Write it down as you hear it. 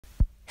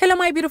Hello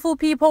my beautiful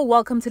people,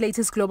 welcome to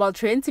latest global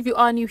trends. If you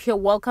are new here,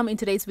 welcome. In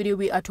today's video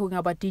we are talking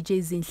about DJ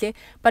Zinhe,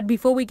 but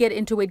before we get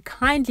into it,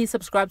 kindly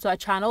subscribe to our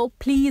channel.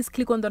 Please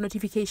click on the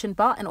notification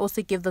bar and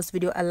also give this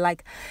video a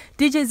like.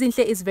 DJ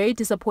Zinhe is very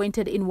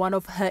disappointed in one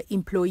of her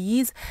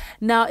employees.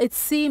 Now it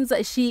seems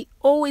that she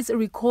always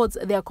records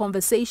their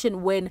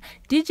conversation when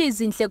DJ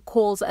Zinhe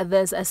calls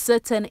this a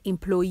certain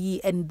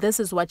employee, and this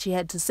is what she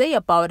had to say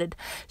about it.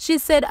 She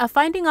said,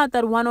 finding out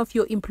that one of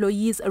your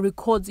employees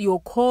records your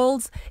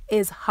calls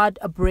is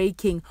heartbreaking.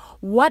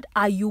 What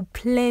are you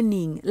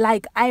planning?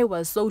 Like, I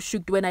was so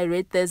shocked when I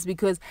read this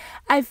because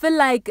I feel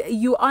like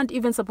you aren't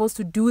even supposed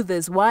to do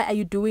this. Why are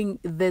you doing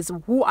this?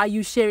 Who are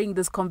you sharing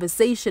this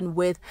conversation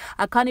with?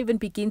 I can't even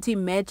begin to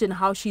imagine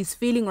how she's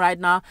feeling right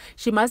now.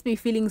 She must be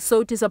feeling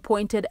so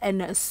disappointed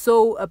and so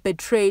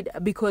betrayed,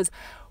 because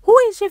who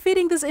is she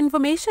feeding this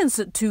information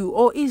to?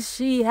 Or is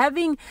she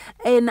having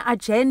an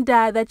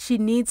agenda that she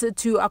needs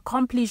to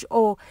accomplish?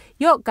 Or,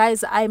 yo,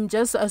 guys, I'm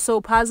just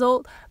so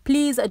puzzled.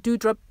 Please do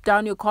drop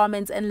down your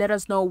comments and let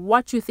us know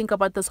what you think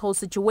about this whole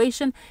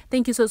situation.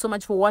 Thank you so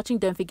much for watching.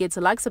 Don't forget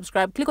to like,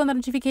 subscribe, click on the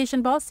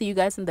notification bell. See you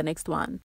guys in the next one.